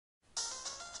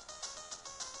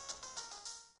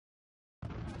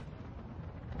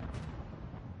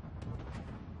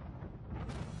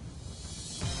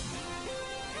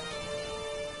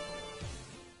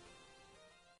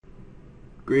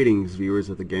Greetings, viewers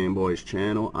of the Gameboys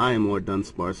channel. I am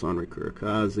LordDunsparce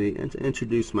AnriKurokaze, and to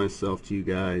introduce myself to you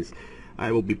guys,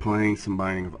 I will be playing some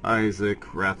Binding of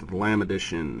Isaac, Wrath of the Lamb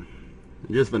Edition.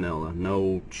 Just vanilla.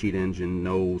 No cheat engine,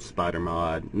 no spider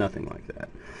mod, nothing like that.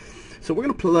 So we're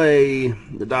going to play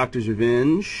the Doctor's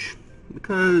Revenge,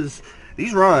 because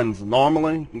these runs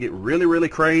normally can get really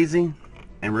crazy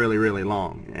and really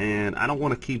long. And I don't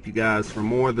want to keep you guys for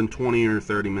more than 20 or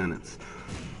 30 minutes.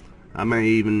 I may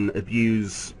even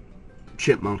abuse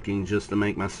chipmunking just to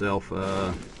make myself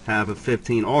have a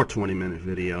 15 or 20 minute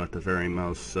video at the very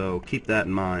most, so keep that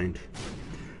in mind.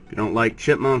 If you don't like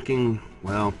chipmunking,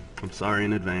 well, I'm sorry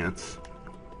in advance.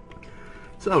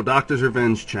 So, Doctor's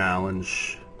Revenge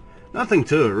Challenge. Nothing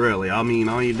to it, really. I mean,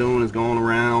 all you're doing is going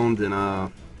around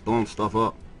and blowing stuff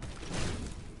up.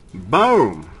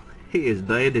 Boom! He is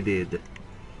dead.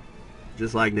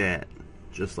 Just like that.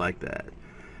 Just like that.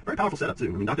 Very powerful setup, too. I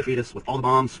mean, Dr. Fetus, with all the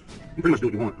bombs, you can pretty much do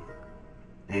what you want.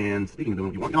 And speaking of doing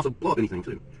what you want, you can also blow up anything,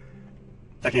 too.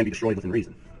 That can be destroyed within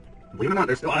reason. Believe it or not,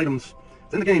 there's still items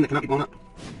in the game that cannot be blown up.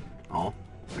 Oh,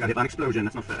 I got hit by an explosion.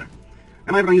 That's not fair.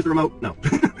 Am I ever going to use the remote? No.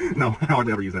 No, I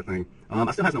hardly ever use that thing.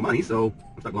 I still have no money, so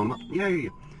I'm start blowing them up.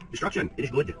 Yay! Destruction. It is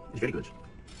good. It's very good.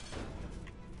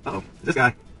 Uh-oh. Is this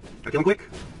guy? Gotta kill him quick.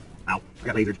 Ow. I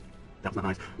got lasered. That was not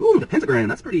nice. Ooh, the pentagram.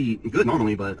 That's pretty good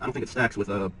normally, but I don't think it stacks with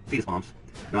fetus bombs.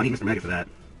 No, I need Mr. Mega for that.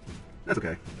 That's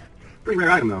okay. Pretty rare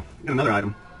item, though. Got another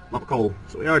item. Lump of coal.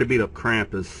 So we already beat up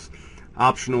Krampus.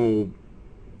 Optional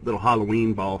little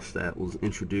Halloween boss that was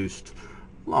introduced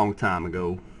a long time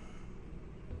ago.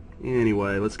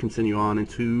 Anyway, let's continue on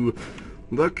into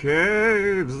the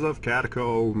caves of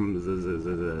catacombs.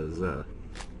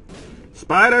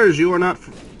 Spiders, you are not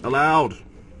allowed.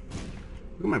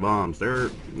 Look at my bombs. They're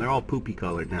all poopy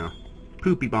colored now.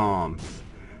 Poopy bombs.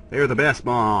 They're the best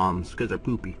bombs because they're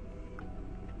poopy.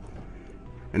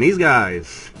 And these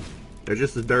guys, they're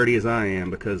just as dirty as I am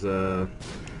because they're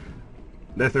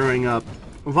throwing up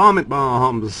vomit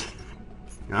bombs.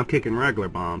 I'm kicking regular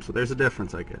bombs, so there's a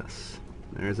difference, I guess.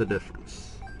 There's a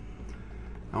difference.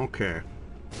 I don't care.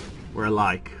 We're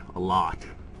alike a lot.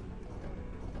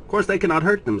 Of course, they cannot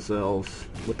hurt themselves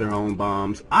with their own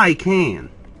bombs. I can.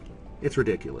 It's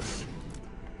ridiculous.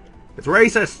 It's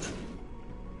racist.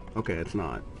 Okay, it's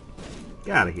not.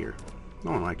 Get out of here.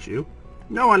 No one likes you.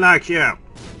 No one likes you.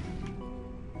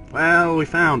 Well, we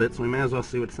found it, so we may as well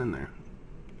see what's in there.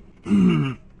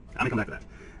 I'm gonna come back to that.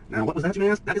 Now, what was that you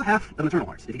asked? That is a half of an Eternal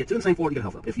Hearts. If you get two in the same floor, you get a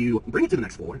health up. If you bring it to the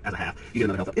next floor as a half, you get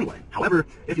another health up anyway. However,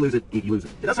 if you lose it, you lose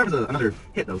it. It does serve as another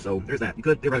hit, though, so there's that. You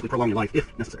could theoretically prolong your life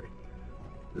if necessary.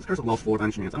 Is Curse of Lost Floor by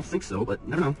any chance? I don't think so, but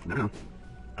never know. Never know.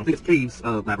 I don't think it's Caves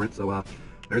Labyrinth, so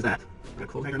there's that. Got a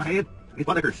cool hanger in my head. These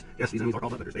buttdeckers. Yes, these enemies are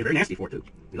called buttdeckers. They're very nasty for it, too.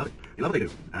 You love it. You love what they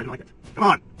do. I don't like it. Come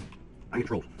on! I get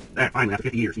trolled. There, finally, after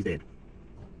 50 years, he's dead.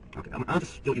 Okay, I'll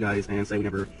just guilt you guys and say we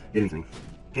never did anything.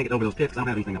 Can't get over those pits, I don't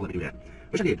have anything that'll let me do that.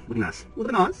 Wish I did. Would be nice. Would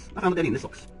have been nice. I found the dead end. This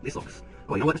sucks. This sucks.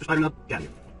 Oh, you know what, Mr. Spider-Nub? Get out of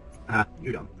here.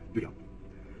 You're done. You're done.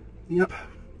 Yep.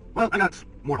 Well, I got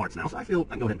more hearts now, so I feel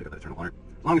I can go ahead and pick up that Eternal Heart.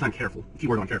 As long as I'm careful.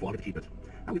 Keyword on careful, I'll get to keep it.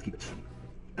 I'll get to keep it.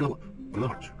 And look, one of the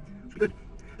hearts. Should be good.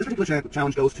 This particular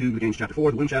challenge goes to the game's Chapter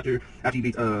 4, the Win Chapter, after you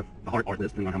beat the Heart Art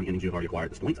list, depending on how many endings you've already acquired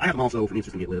at this point. I have them also for the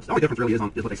instant get lives. The only difference really is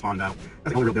what they spawned out.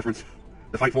 That's the only real difference.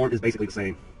 The fight form is basically the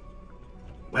same.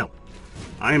 Well,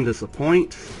 I am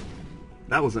disappointed.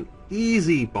 That was an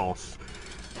easy boss,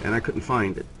 and I couldn't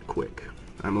find it quick.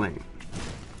 I'm lame.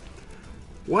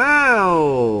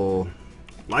 Well,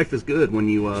 life is good when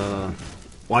you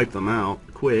wipe them out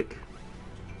quick.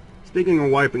 Speaking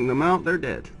of wiping them out, they're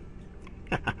dead.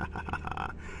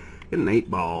 Get an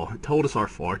 8-ball. It told us our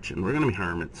fortune. We're gonna be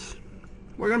hermits.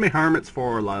 We're gonna be hermits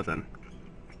for 11.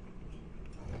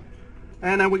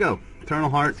 And there we go. Eternal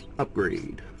Heart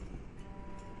upgrade.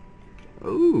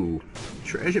 Ooh,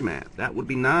 treasure map. That would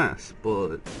be nice,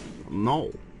 but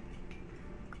no.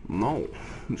 No.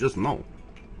 Just no.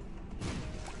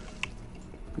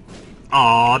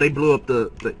 Aw, they blew up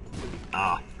the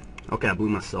okay, I blew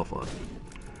myself up.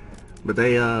 But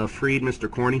they freed Mr.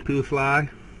 Corny Poo Fly.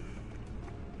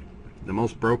 The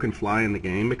most broken fly in the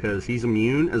game because he's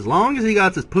immune as long as he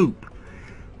got his poop.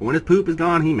 But when his poop is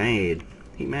gone, he mad.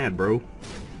 He mad, bro.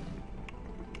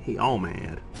 He all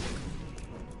mad.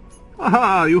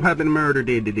 Aha! You have been murdered,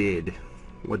 dead,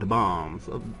 with the bombs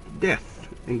of death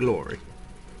and glory.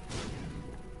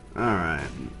 Alright.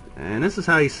 And this is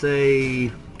how you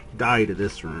say die to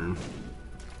this room.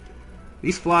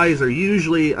 These flies are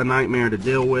usually a nightmare to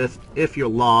deal with if you're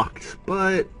locked,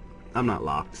 but I'm not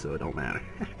locked, so it don't matter.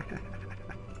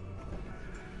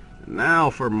 Now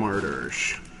for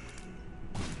murders.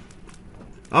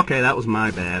 Okay, that was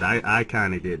my bad. I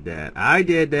kind of did that. I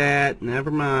did that.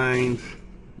 Never mind.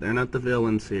 They're not the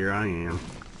villains here. I am.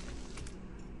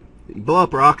 You blow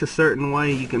up rocks a certain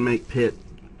way, you can make pit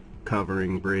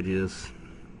covering bridges.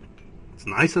 It's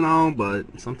nice and all, but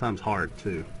sometimes hard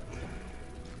too.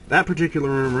 That particular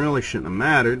room really shouldn't have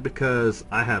mattered because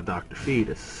I have Dr.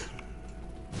 Fetus.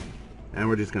 And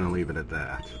we're just going to leave it at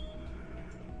that.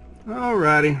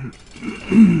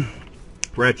 Alrighty.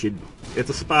 Wretched. It's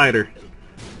a spider.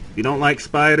 If you don't like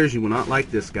spiders, you will not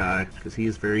like this guy, because he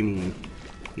is very mean.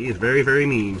 He is very, very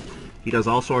mean. He does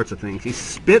all sorts of things. He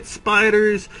spits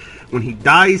spiders. When he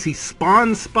dies, he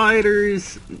spawns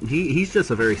spiders. He's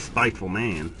just a very spiteful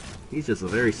man. He's just a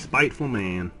very spiteful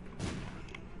man.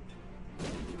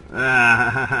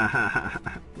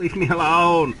 Leave me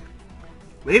alone.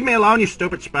 Leave me alone, you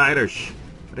stupid spiders.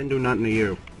 I didn't do nothing to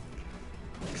you.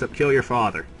 Except kill your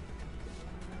father.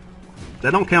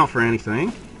 That don't count for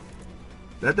anything.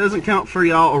 That doesn't count for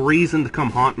y'all a reason to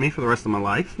come haunt me for the rest of my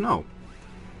life. No.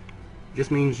 It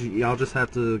just means y'all just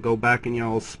have to go back in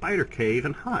y'all's spider cave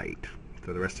and hide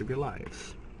for the rest of your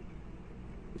lives.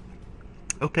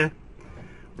 Okay.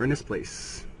 We're in this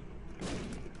place.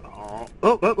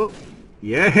 Oh.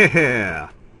 Yeah!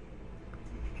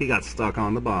 He got stuck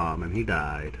on the bomb and he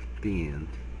died. The end.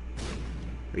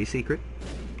 Are you secret?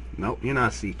 Nope, you're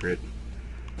not secret.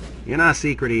 You're not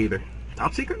secret either.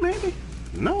 Top secret maybe?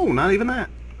 No, not even that.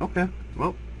 Okay.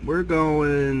 Well, we're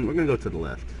gonna go to the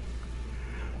left.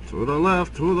 To the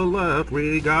left,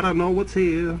 we gotta know what's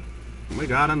here. We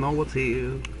gotta know what's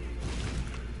here.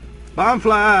 Bomb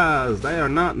flies! They are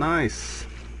not nice.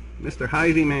 Mr.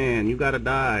 Hyvey Man, you gotta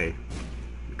die.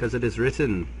 Because it is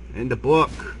written in the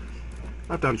book.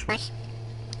 LordDunsparce.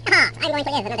 Aha! I'm going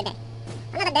to live another day.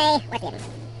 Another day worth living.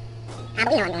 But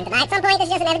we know I'm going to die at some point. It's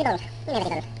just inevitable.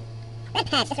 Inevitable. Red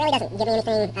patch just really doesn't give me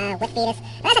anything with fetus.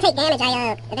 But as I take damage,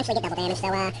 I eventually get double damage.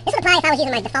 So this would apply if I was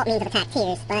using my default means of attack,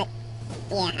 tears. But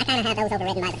yeah, I kind of have those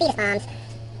overridden by the fetus bombs,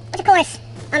 which of course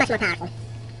are much more powerful.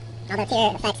 Although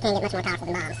tear effects can get much more powerful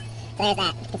than bombs. So there's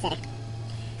that to consider.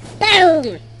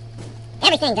 Boom!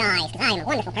 Everything dies because I am a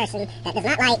wonderful person that does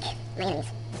not like my enemies.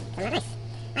 I'm not nice.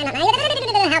 I'm not nice.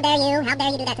 How dare you? How dare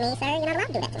you do that to me, sir? You're not allowed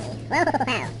to do that to me. Whoa, that's not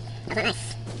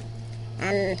nice.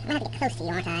 I'm gonna have to get close to you,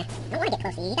 aren't I? I don't want to get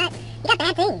close to you. You got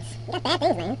bad things. You got bad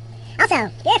things, man. Also,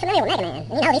 if you're familiar with Mega Man,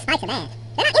 you know these fights are bad.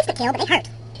 They're not instant kill, but they hurt.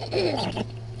 They hurt.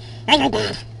 Very, very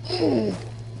bad.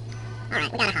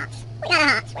 Alright, we got a heart. We got a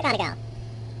heart. Where gotta go?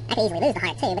 I could easily lose the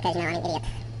heart, too, because, you know, I'm an idiot.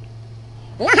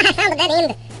 No, I found the dead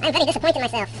end. I'm very disappointed in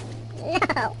myself. No,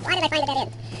 why did I find the dead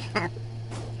end? Uh-oh.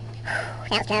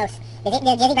 That was close.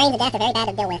 Dizzy brains of death are very bad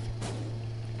to deal with.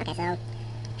 Okay, so...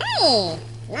 Hey!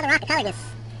 Another rock of colorless.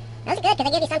 Those are good, because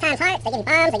they give you sometimes hearts, they give you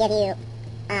bombs, they give you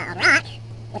a rock,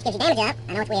 which gives you damage up.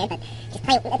 I know it's weird, but just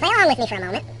play along with me for a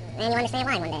moment, and you'll understand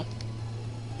why one day.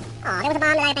 Aw, there was a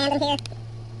bomb that I abandoned here.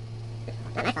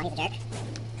 Not my fault, he's a jerk.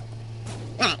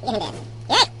 Alright, get him dead.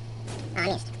 Yay! Oh, I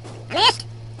missed. I missed!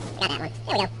 Got that one.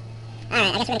 There we go.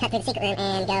 Alright, I guess we're gonna cut through the secret room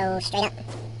and go straight up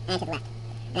and to the left.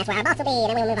 And that's where our boss will be, and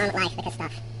then we'll move on with life because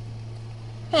stuff.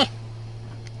 Heh.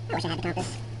 I wish I had the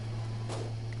compass.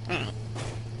 Alright.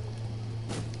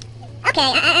 Okay,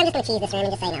 I'm just gonna cheese this room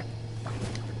and just say no.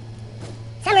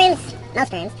 Some rooms,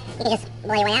 most rooms, you can just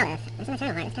blow your way out of. That's not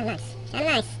kind of hard, it's kind of nice. Kind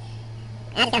of nice.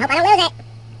 I just gotta hope I don't lose it.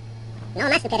 No,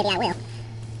 my stupidity, I will.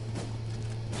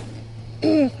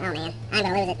 Oh man, I'm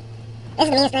gonna lose it. This is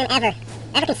the meanest room ever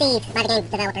conceived by the game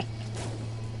developer.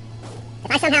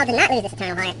 If I somehow did not lose this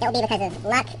Eternal Heart, it will be because of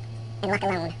luck and luck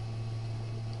alone.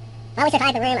 Well, we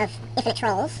survived the room of infinite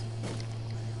trolls.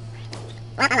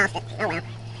 Well, I lost it. Oh well.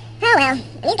 Oh well.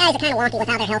 And these guys are kind of wonky with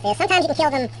how their health is. Sometimes you can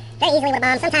kill them very easily with a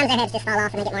bomb. Sometimes their heads just fall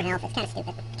off and they get more health. It's kind of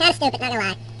stupid. Kind of stupid, not gonna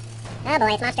lie. Oh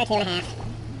boy, it's Monster 2.5.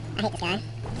 I hate this guy.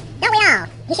 Don't we all?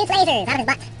 He shoots lasers out of his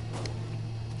butt.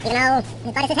 Even though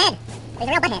his butt is his head. He's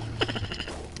a real butthead.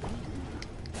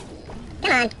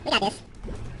 Come on, we got this.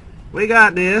 We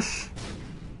got this.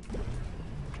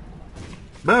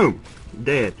 Boom.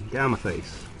 Dead. Down my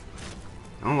face.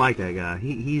 I don't like that guy.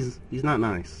 He's not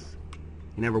nice.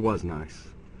 He never was nice.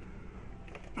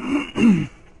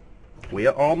 We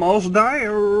are almost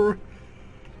there.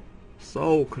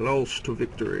 So close to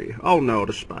victory. Oh no,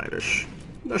 the spiders.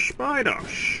 The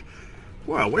spiders.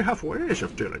 Well, we have ways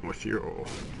of dealing with you.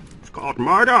 It's called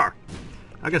murder.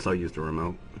 I guess I'll use the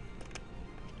remote.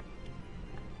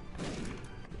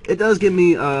 It does give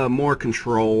me more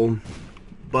control,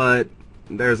 but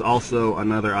there's also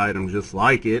another item just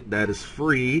like it that is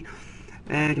free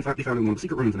and can be found in one of the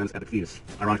secret rooms, and then it's Epic Fetus.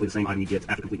 Ironically, the same item you get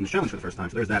after completing the challenge for the first time,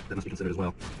 so there's that must be considered as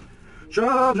well.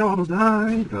 Chubs, you almost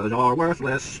died because you're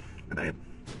worthless. Bad.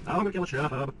 I'm gonna kill a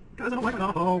chub. because I don't like it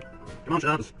all. Come on,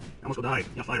 Chubbs. I almost will die.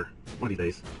 Yeah, fighter. One of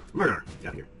these days. Murder. Get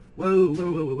out of here. Whoa,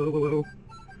 whoa, whoa, whoa, whoa, whoa. Alright,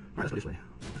 let's go this way.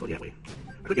 Let's go that way.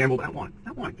 I could gamble, but I don't want it. I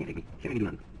don't want it. Can't take me. Can't make me do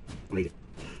nothing. I need it.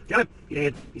 Got it. He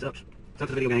dead. He sucks. Sucks at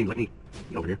the video games like me.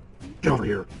 Get over here. Get over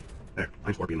here. There.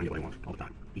 I'm Scorpion. I get what I want all the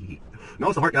time. No,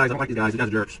 it's the heart guys. I don't like these guys. These guys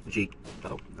are jerks. They cheat.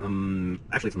 So,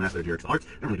 actually, it's the master jerks. The hearts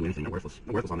don't really do anything. They're worthless.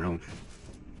 They're worthless on their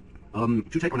own.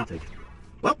 To take or not take?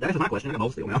 Well, that answers my question. I got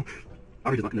balls of steel now.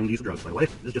 Anri does not condone the use of drugs, by the way.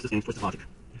 This is just this game's twisted logic.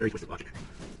 Very twisted logic.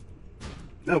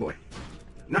 No, boy.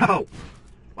 No!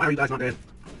 Why are you guys not dead?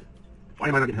 Why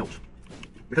am I not getting helped?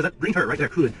 Because that green turret right there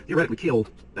could theoretically kill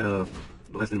the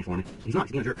last enemy for me. He's not.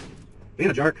 He's being a jerk. Being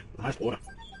a jerk. The highest order.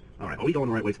 Alright, are we going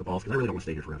the right way to the boss? Because I really don't want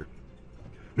to stay here forever.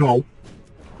 No! Of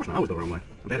course not. I always go the wrong way.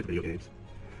 I'm bad at video games.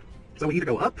 So we either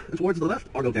go up and towards the left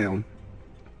or go down.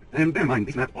 And bear in mind,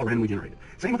 these maps are randomly generated.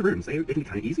 Same with the rooms. They can be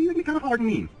kind of easy, they can be kind of hard and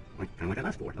mean. Kind of like that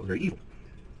last floor. That was very evil.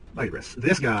 I digress.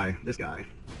 This guy.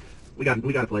 We got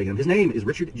to play him. His name is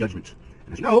Richard Judgment.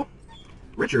 And as you know,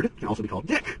 Richard can also be called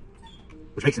Dick,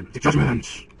 which makes him Dick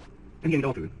Judgment. And getting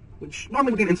dog food, which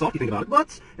normally would be an insult if you think about it,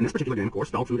 but in this particular game, of course,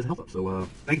 dog food is a health up. So,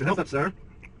 thank you for the health up, sir.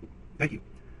 Thank you.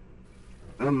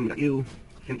 Got you.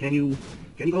 Can you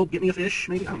go get me a fish,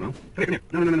 maybe? I don't know. Come here.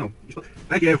 No.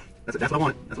 Thank you. That's what I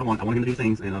want. That's what I want. I want him to do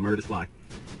things and murder this fly.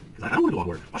 Because I don't want to do all the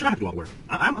work. Why should I have to do all the work?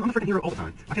 I'm the freaking hero all the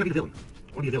time. Why can't I be the villain?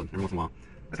 I want to be a villain every once in a while.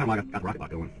 That's kind of why I got the rocket bot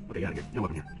going. Okay, get out of here. You're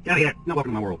welcome here. Get out of here. You're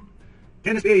welcome to my world.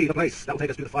 Can this be the place that will take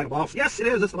us to the final boss? Yes, it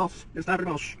is. It's the boss. It's time for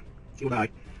the boss. She will die.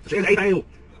 She is a tail.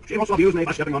 She wants to abuse me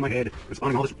by stepping on my head and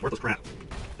spawning all this worthless crap.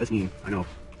 That's mean. I know.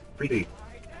 Creepy.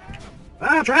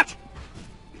 Ah, I'm trapped.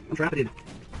 I'm trapped.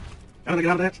 How do I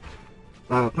get out of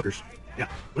that? Hookers. Yeah.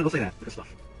 We'll say that. Look at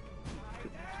stuff.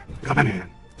 Come on, man.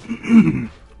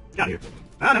 Get out of here.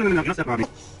 Ah, no. You don't step on me.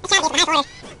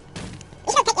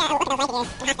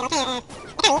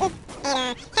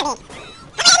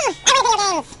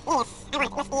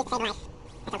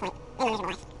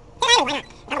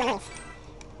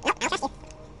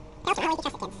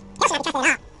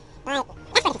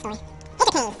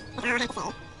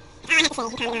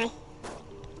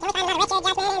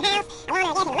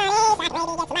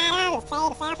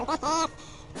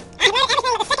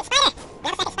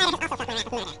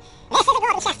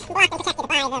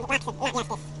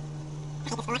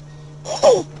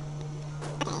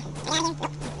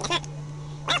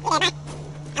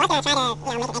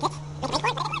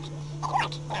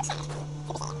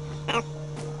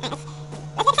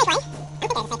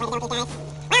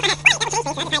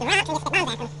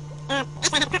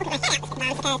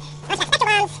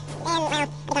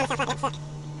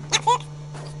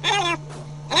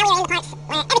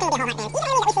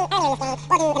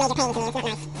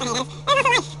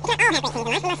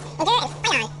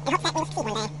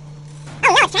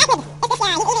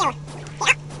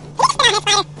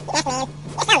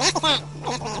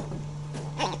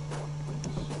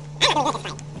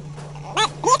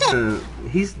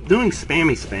 He's doing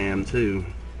spammy spam too.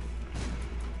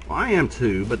 Well, I am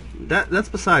too, but that's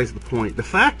besides the point. The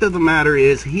fact of the matter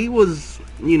is he was,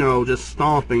 you know, just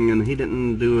stomping, and he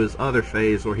didn't do his other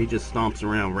phase where he just stomps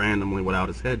around randomly without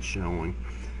his head showing.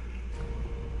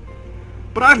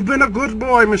 But I've been a good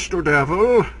boy, Mr.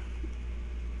 Devil.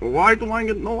 Why do I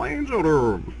get no angel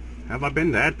herb? Have I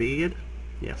been that bad?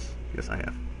 Yes I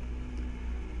have.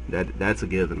 That's a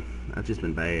given. I've just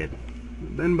been bad.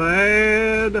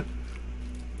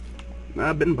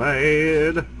 I've been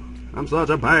bad. I'm such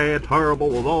a bad, terrible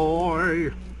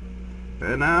boy.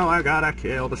 And now I gotta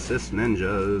kill the cis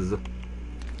ninjas.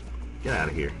 Get out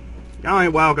of here. Y'all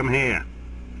ain't welcome here.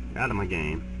 Get out of my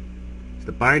game. It's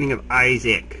the Binding of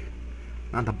Isaac,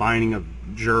 not the Binding of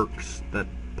jerks that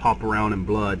pop around in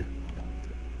blood.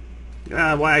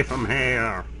 Get away from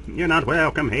here. You're not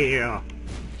welcome here.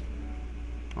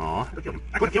 Aw, I could kill him.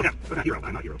 I could kill him. I'm not a hero.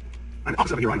 I'm not a hero. I'm the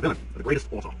opposite of a hero. I'm a villain. I'm the greatest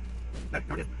also. There,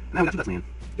 I did. Now we got to that man.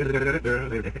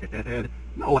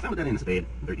 No, I found a dead end. It's a bed.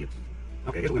 Very cute.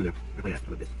 Okay, here's what we're gonna do. We're gonna play that for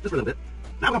a little bit. Just for a little bit.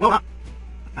 Now we're gonna blow up.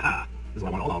 Haha. This is what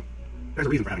I want all along. There's a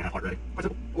reason for having that heart ready. Quite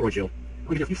simple. Polaroid shield.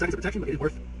 Only give you a few seconds of protection, but it is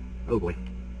worth. Oh boy.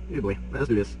 Oh boy. Let's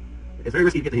do this. It's very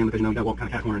risky to get to him because, you know, you gotta walk kind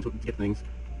of cat corner to get things.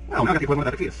 Well, now I got the equivalent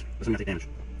of that Fetus. Assuming I take damage.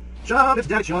 Shove, it's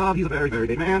Daddy Shove. He's a very, very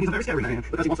big man. He's a very scary man.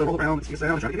 Because he wants to roll around and see a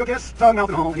sound and try to give you a kiss. Tongue, mouth,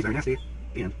 and all. He's very nasty.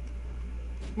 The end.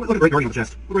 Look at the Great Guardian of the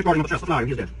Chest. The Great Guardian of the Chest. Let's fly.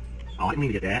 He's dead. Oh, I didn't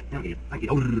mean to get that. I didn't get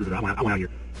it. I went out of here.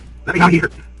 Let me out of here.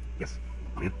 Yes.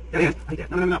 I'm in. Get in. I hate that.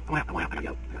 No. I went out. I gotta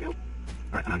go.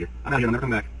 Alright, I'm out of here. I'm never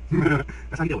coming back.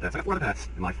 That's how you deal with that. So I got 4 other paths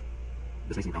in life.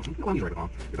 This makes me promise. No, I'm usually right along.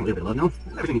 You're gonna live a bit of love, no?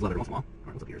 Everything needs love every once in a while.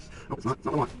 Alright, what's up here? Nope, it's not. It's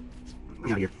not what I want. Let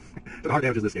me out of here. The hard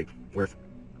damage is this escape. Worth.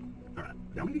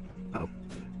 Alright. Down maybe? Uh-oh.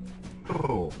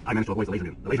 Oh, I managed to avoid the laser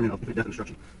noon. The laser noon of death and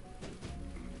destruction.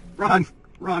 Run!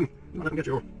 Run! You won't let them get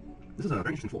you. This is a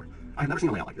very interesting fort. I have never seen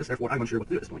a layout like this, therefore I'm unsure what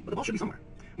to do at this point, but the boss should be somewhere.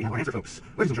 We have our answer, folks.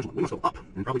 Ladies and gentlemen, we must go up,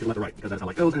 and probably to the left or right, because that's how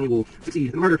life goes, and we will succeed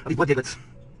in the murder of these blood diglets.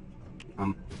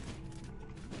 Oh,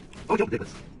 kill the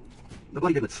diglets. The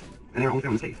bloody diglets. And they're only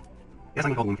found in this cave. Yes,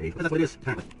 I'm gonna call one cave, but that's what it is,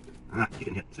 apparently. Ah, keep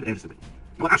getting hit. Stupid and stupid.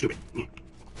 You know what? I'm stupid. Yeah.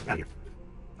 Get out of here.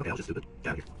 Okay, I was just stupid. Get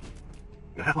out of here.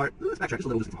 Got a half heart. Let's backtrack just a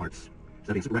little, just some hearts. Instead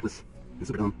of being super reckless and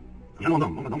super dumb. I know I'm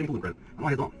dumb. Don't get me fooled, Brett. I know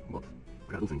I dumb, but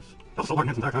I gotta do things. That was so hard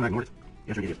and the entire time I ignored it.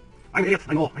 Yes, you're an idiot. I'm an idiot.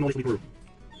 I know this will be true.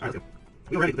 Alright, let's go.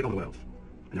 We are ready to take over the world.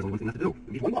 And there's only one thing left to do.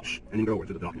 We need one watch, and then go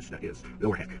into the darkness that is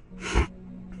lower heck.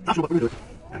 Optional, but we're gonna do it.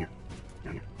 Down here.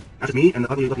 Down here. That's just me and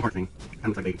the ugly looking heart thing. Kinda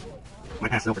looks like baby. My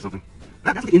past self or something.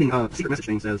 That's what the ending secret message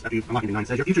thing says after you unlock ending 9. It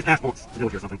says your future's past wants to deal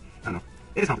with you or something. I don't know.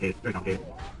 It is complicated. Very complicated.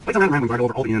 Like some random right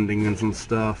over all the endings and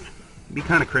stuff. It'd be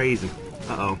kinda crazy.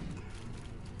 Uh-oh.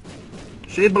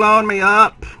 She's blowing me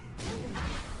up.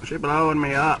 She's blowing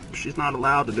me up. She's not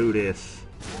allowed to do this.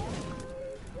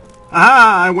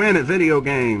 Aha! I win at video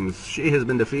games. She has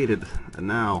been defeated. And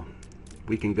now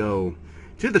we can go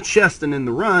to the chest and in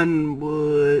the run,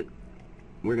 but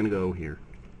we're gonna go here.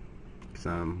 Because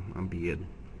I'm bad.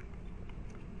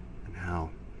 And now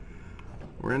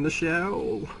we're in the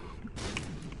shell.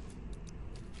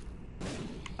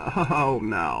 Oh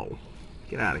no.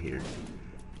 Get out of here.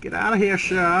 Get out of here,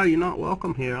 sir. You're not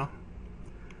welcome here.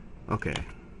 Okay.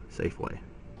 Safe way.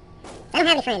 I don't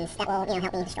have any friends that will,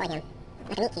 help me destroy him.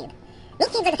 Like a meat cube. Meat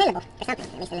cubes are defendable for something,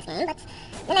 at least in this game, but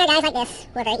then there are guys like this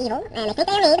who are very evil, and they think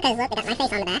they are me because, look, they got my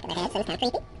face on the back of their head, so it's kind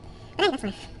of creepy. But hey, that's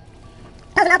life.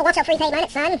 Pose them up, but watch your free paid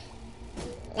minutes, son.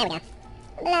 There we go.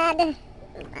 Blood.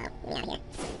 Oh, get me out of here.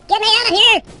 Get me out of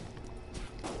here!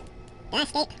 Did I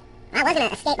escape? Well, I was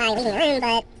gonna escape by leaving the room,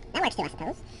 but that works too, I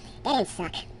suppose. Dead ends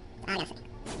suck. I gotta say.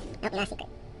 Nope, you're not a secret.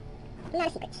 You're not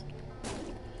a secret.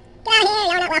 Get out of here!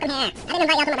 You're not welcome here! I didn't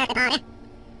invite you to my birthday party.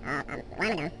 Why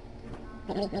am I down?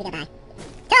 Maybe they'll die.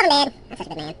 2 of them dead! I'm such a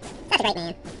good man. Such a great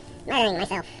man. Murdering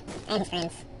myself and his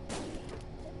friends.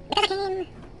 Because I can.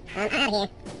 I'm out of here.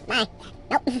 Bye.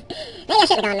 Nope. Maybe I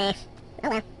should have gone there. Oh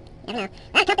well. Never know.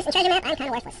 Without compass and treasure map, I'm kind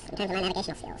of worthless in terms of my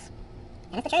navigational skills.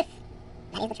 That is the truth.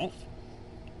 That is the truth.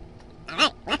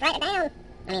 Alright. Left, right, or down?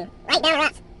 I mean, right, down, or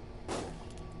up?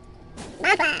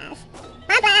 Bonflies!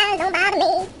 Bonflies, don't bother me!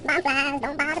 Bonflies,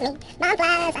 don't bother me!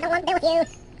 Bonflies, I don't want to deal with you!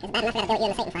 It's bad enough I gotta deal with you in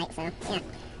the Satan fight, so, yeah.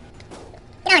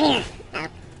 Get over here! Uh-oh.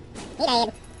 He dead.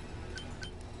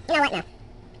 You know what? No.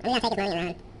 I'm gonna take his money and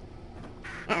run.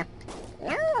 Uh-oh.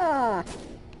 No!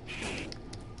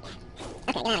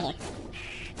 Okay, get out of here.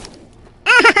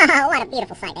 Oh, what a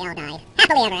beautiful sight. They all died.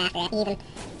 Happily ever after, even.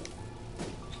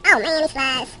 Oh, man, these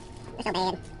flies. They're so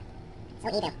bad. So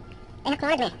evil. They have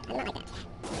cornered me. I do not like that.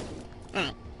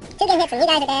 Alright. 2 game hits and you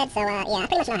guys are dead, so, yeah, I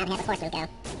pretty much know how to have the horsemen go.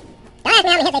 Don't ask me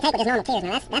how many hits they take with just normal tears,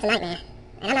 man. That's a nightmare.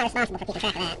 And I'm not responsible for keeping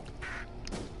track of that.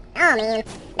 Oh, man.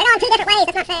 They're going 2 different ways.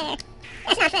 That's not fair.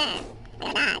 That's not fair. I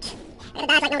gotta dodge. I gotta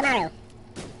dodge like no tomorrow.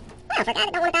 Well, for a guy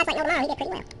that don't want to dodge like no tomorrow, he did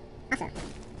pretty well. Also,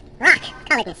 rock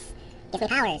coloredness gives me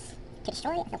powers to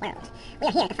destroy the world. We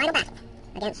are here at the final battle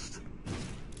against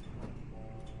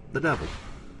the devil.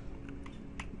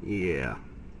 Yeah.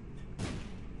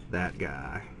 That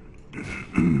guy.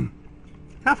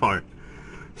 Half heart.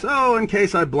 So, in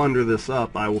case I blunder this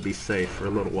up, I will be safe for a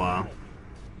little while.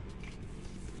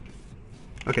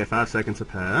 Okay, 5 seconds have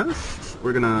passed.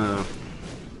 We're gonna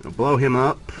blow him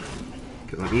up,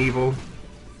 because I'm evil.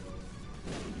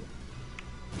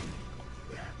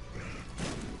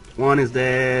 1 is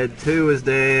dead, 2 is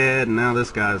dead, and now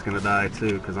this guy's gonna die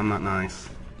too, because I'm not nice.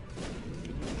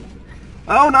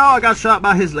 Oh no, I got shot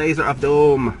by his laser of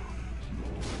doom.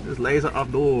 His laser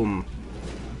of doom.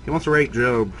 He wants to rape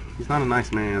Job. He's not a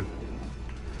nice man.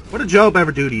 What did Job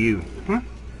ever do to you? Huh?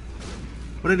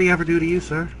 What did he ever do to you,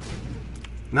 sir?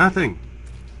 Nothing.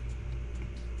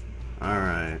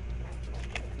 Alright.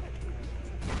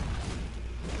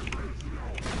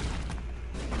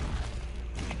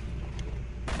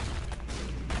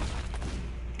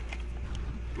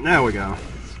 There we go.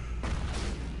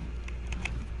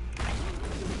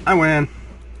 I win.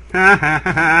 Ha ha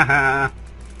ha ha ha.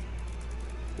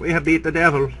 We have beat the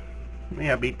devil. We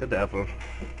have beat the devil.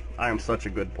 I am such a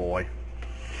good boy.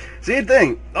 See the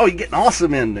thing. Oh, you get an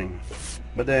awesome ending.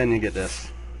 But then you get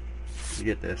this. You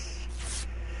get this.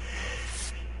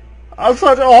 I'm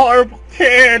such a horrible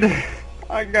kid.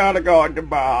 I gotta go in the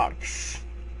box.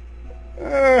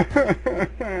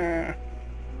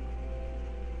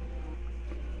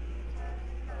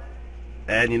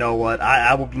 And you know what?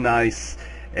 I will be nice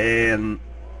and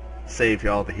save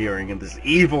y'all the hearing of this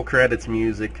evil credits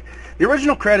music. The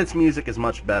original credits music is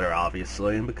much better,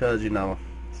 obviously, because, you know,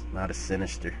 it's not as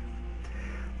sinister.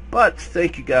 But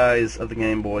thank you guys of the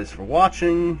Gameboys for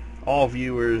watching, all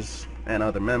viewers and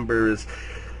other members.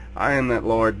 I am that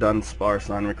LordDunsparce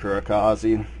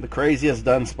AnriKurokaze, the craziest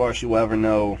Dunsparce you ever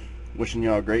know. Wishing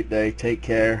you all a great day, take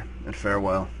care, and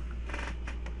farewell.